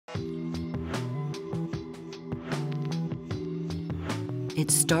It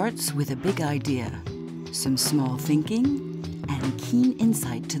starts with a big idea, some small thinking, and keen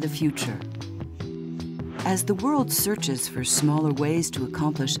insight to the future. As the world searches for smaller ways to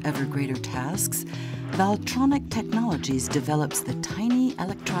accomplish ever greater tasks, Valtronic Technologies develops the tiny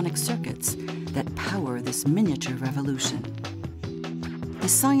electronic circuits that power this miniature revolution. The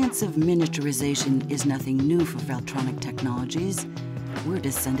science of miniaturization is nothing new for Valtronic Technologies. We're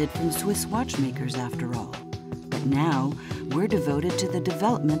descended from Swiss watchmakers, after all. But now, we're devoted to the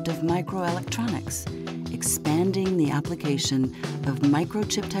development of microelectronics, expanding the application of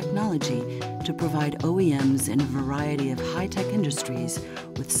microchip technology to provide OEMs in a variety of high-tech industries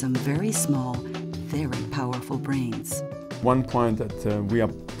with some very small, very powerful brains. One point that we are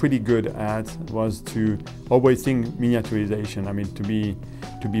pretty good at was to always think miniaturization. I mean, to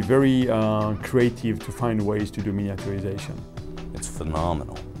be very creative to find ways to do miniaturization. It's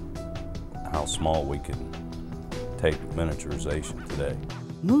phenomenal how small we can take miniaturization today.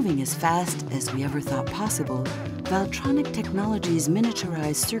 Moving as fast as we ever thought possible, Valtronic Technologies'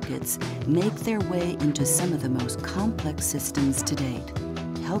 miniaturized circuits make their way into some of the most complex systems to date,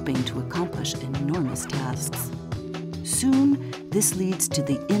 helping to accomplish enormous tasks. Soon, this leads to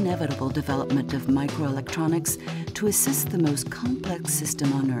the inevitable development of microelectronics to assist the most complex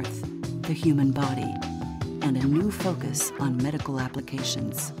system on Earth, the human body, and a new focus on medical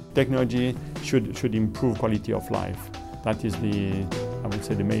applications. Technology should improve quality of life. That is I would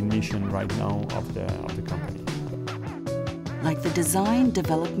say, the main mission right now of the company. Like the design,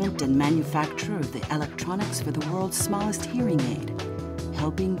 development, and manufacture of the electronics for the world's smallest hearing aid,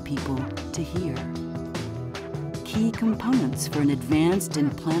 helping people to hear. Key components for an advanced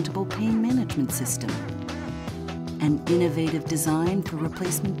implantable pain management system. An innovative design for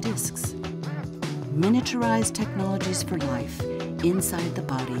replacement discs. Miniaturized technologies for life, inside the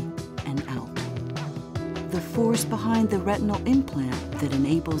body and out. The force behind the retinal implant that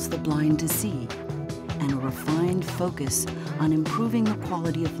enables the blind to see, and a refined focus on improving the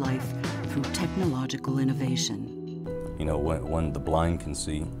quality of life through technological innovation. You know, when the blind can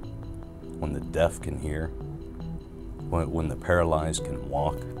see, when the deaf can hear, when the paralyzed can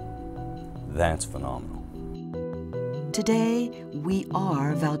walk, that's phenomenal. Today, we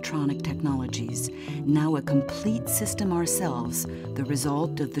are Valtronic Technologies, now a complete system ourselves, the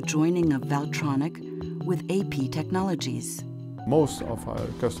result of the joining of Valtronic with AP Technologies. Most of our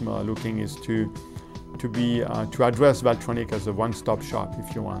customers are looking is to address Valtronic as a one-stop shop,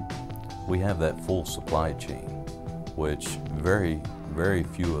 if you want. We have that full supply chain, which very, very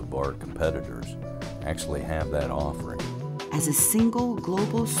few of our competitors actually have that offering. As a single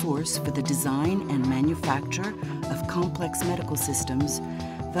global source for the design and manufacture of complex medical systems,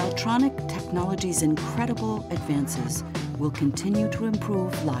 Valtronic Technologies' incredible advances will continue to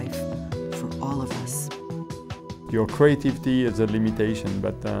improve life for all of us. Your creativity is a limitation,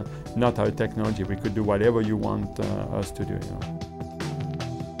 but not our technology. We could do whatever you want us to do.